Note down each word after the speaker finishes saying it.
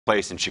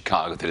place in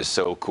Chicago that is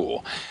so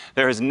cool.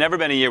 There has never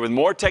been a year with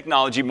more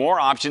technology, more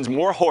options,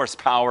 more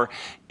horsepower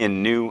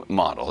in new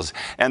models.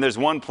 And there's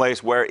one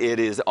place where it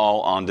is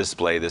all on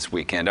display this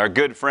weekend. Our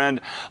good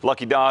friend,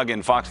 Lucky Dog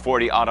and Fox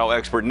 40 auto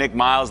expert Nik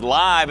Miles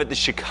live at the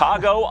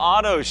Chicago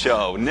Auto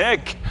Show.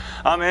 Nik,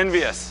 I'm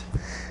envious.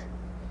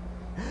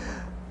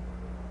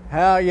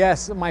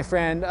 Yes, my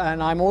friend,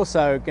 and I'm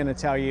also going to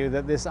tell you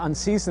that this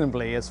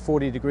unseasonably is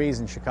 40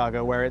 degrees in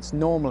Chicago, where it's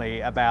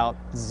normally about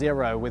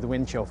 0 with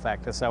wind chill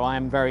factor, so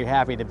I'm very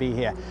happy to be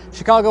here.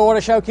 Chicago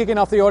Auto Show, kicking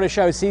off the auto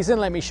show season.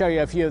 Let me show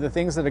you a few of the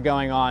things that are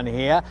going on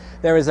here.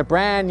 There is a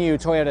brand new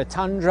Toyota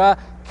Tundra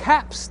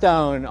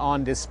Capstone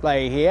on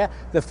display here,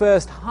 the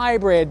first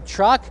hybrid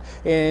truck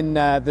in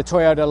the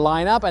Toyota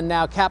lineup, and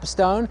now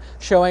Capstone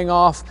showing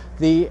off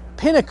the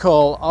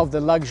pinnacle of the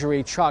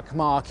luxury truck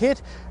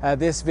market.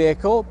 This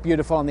vehicle,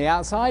 beautiful on the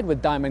outside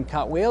with diamond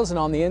cut wheels, and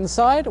on the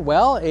inside,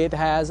 well, it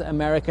has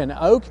American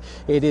oak.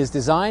 It is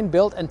designed,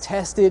 built and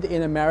tested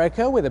in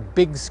America with a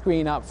big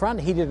screen up front,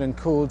 heated and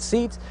cooled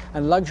seats,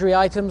 and luxury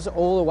items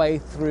all the way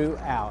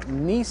throughout.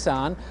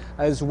 Nissan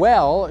as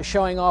well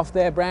showing off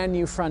their brand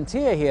new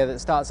Frontier here that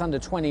starts under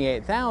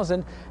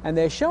 $28,000, and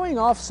they're showing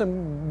off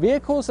some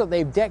vehicles that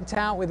they've decked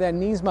out with their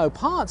Nismo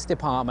parts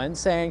department,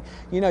 saying,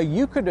 you know,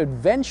 you could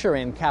adventure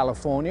in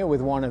California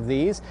with one of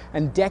these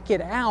and deck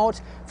it out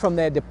from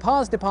their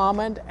parts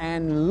department,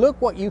 and look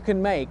what you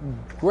can make.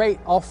 Great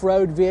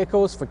off-road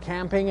vehicles for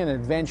camping and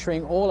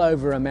adventuring all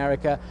over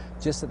America,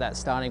 just at that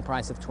starting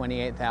price of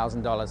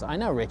 $28,000. I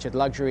know, Richard,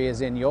 luxury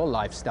is in your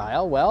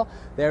lifestyle. Well,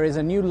 there is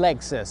a new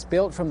Lexus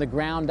built from the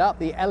ground up,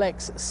 the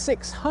LX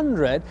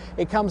 600.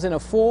 It comes in a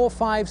 4,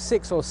 5,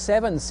 6 or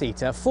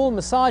 7-seater, full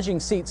massaging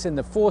seats in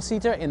the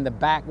 4-seater in the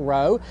back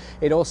row.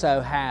 It also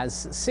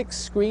has 6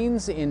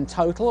 screens in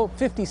total,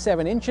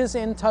 57 inches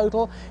in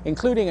total,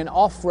 including an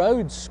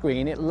off-road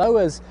screen. It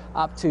lowers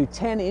up to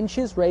 10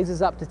 inches,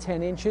 raises up to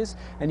 10 inches,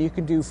 and you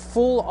can do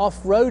full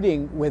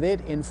off-roading with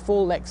it in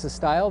full Lexus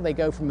style. They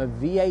go from a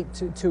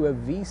V8 to a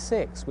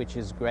V6, which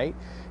is great.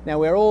 Now,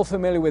 we're all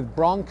familiar with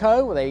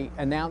Bronco. They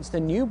announced a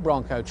new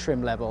Bronco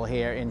trim level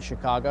here in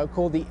Chicago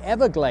called the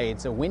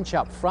Everglades, a winch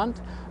up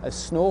front, a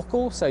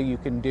snorkel, so you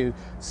can do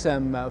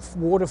some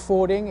water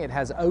fording. It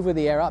has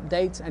over-the-air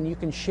updates, and you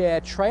can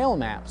share trail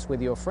maps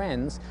with your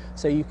friends,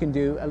 so you can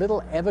do a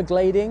little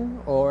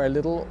everglading or a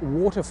little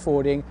water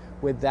fording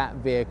with that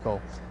vehicle.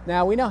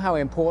 Now, we know how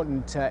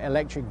important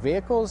electric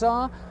vehicles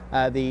are.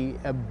 The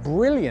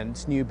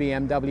brilliant new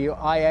BMW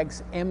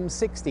iX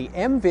M60.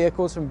 M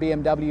vehicles from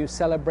BMW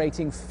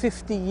celebrating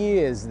 50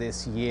 years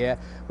this year,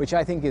 which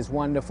I think is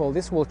wonderful.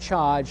 This will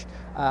charge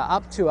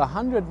up to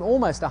 100,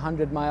 almost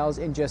 100 miles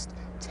in just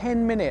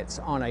 10 minutes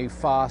on a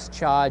fast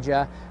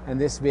charger,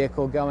 and this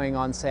vehicle going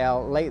on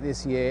sale late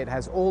this year. It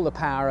has all the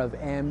power of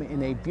M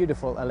in a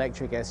beautiful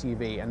electric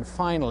SUV. And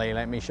finally,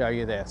 let me show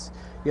you this.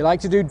 You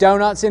like to do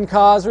donuts in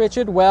cars,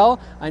 Richard? Well,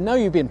 I know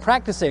you've been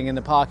practicing in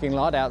the parking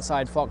lot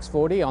outside Fox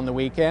 40 on the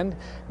weekend.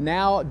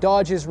 Now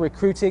Dodge is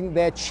recruiting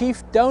their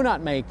chief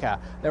donut maker.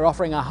 They're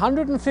offering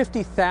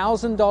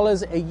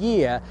 $150,000 a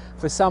year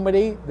for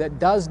somebody that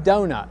does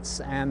donuts,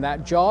 and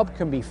that job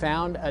can be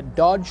found at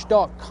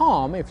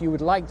dodge.com if you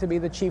would like to be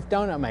the chief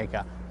donut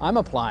maker. I'm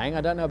applying.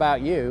 I don't know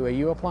about you. Are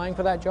you applying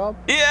for that job?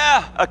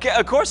 Yeah, okay,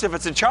 of course, if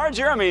it's a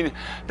Charger. I mean,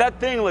 that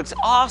thing looks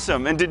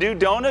awesome. And to do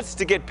donuts,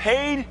 to get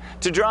paid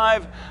to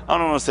drive, I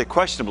don't want to say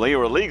questionably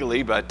or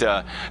illegally, but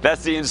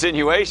that's the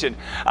insinuation.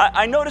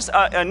 I noticed,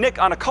 Nik,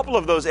 on a couple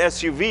of those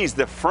SUVs,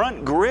 the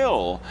front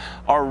grille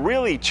are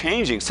really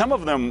changing. Some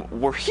of them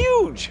were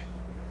huge.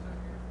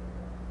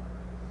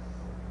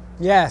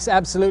 Yes,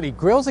 absolutely.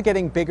 Grills are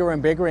getting bigger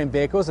and bigger in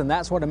vehicles, and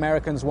that's what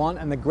Americans want.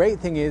 And the great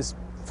thing is,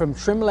 from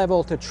trim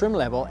level to trim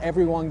level,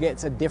 everyone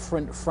gets a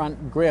different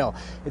front grille.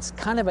 It's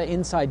kind of an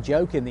inside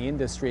joke in the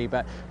industry,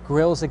 but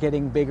grills are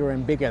getting bigger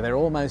and bigger. They're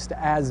almost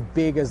as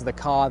big as the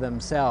car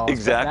themselves.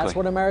 Exactly. But that's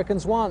what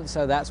Americans want,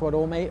 so that's what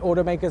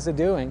automakers are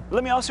doing.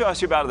 Let me also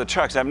ask you about the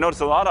trucks. I've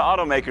noticed a lot of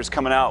automakers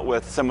coming out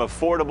with some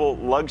affordable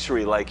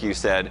luxury, like you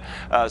said.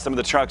 Some of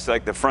the trucks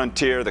like the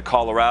Frontier, the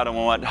Colorado,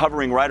 and what,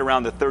 hovering right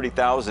around the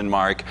 30,000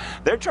 mark.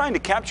 They're trying to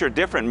capture a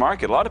different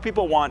market. A lot of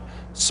people want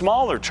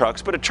smaller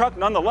trucks, but a truck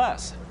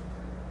nonetheless.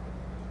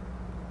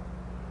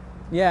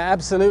 Yeah,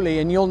 absolutely.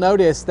 And you'll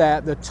notice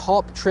that the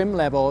top trim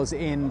levels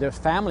in the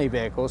family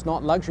vehicles,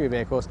 not luxury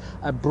vehicles,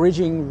 are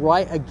bridging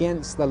right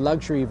against the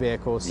luxury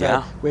vehicles. So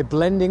yeah, we're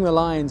blending the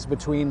lines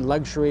between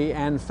luxury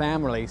and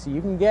family. So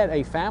you can get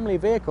a family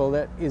vehicle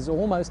that is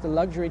almost a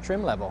luxury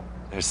trim level.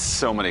 There's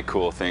so many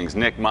cool things.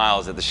 Nik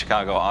Miles at the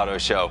Chicago Auto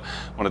Show,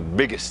 one of the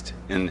biggest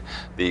in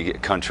the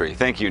country.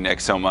 Thank you,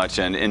 Nik, so much,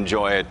 and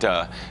enjoy it.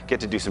 Get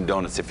to do some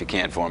donuts if you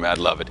can for me. I'd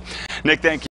love it. Nik, thank you.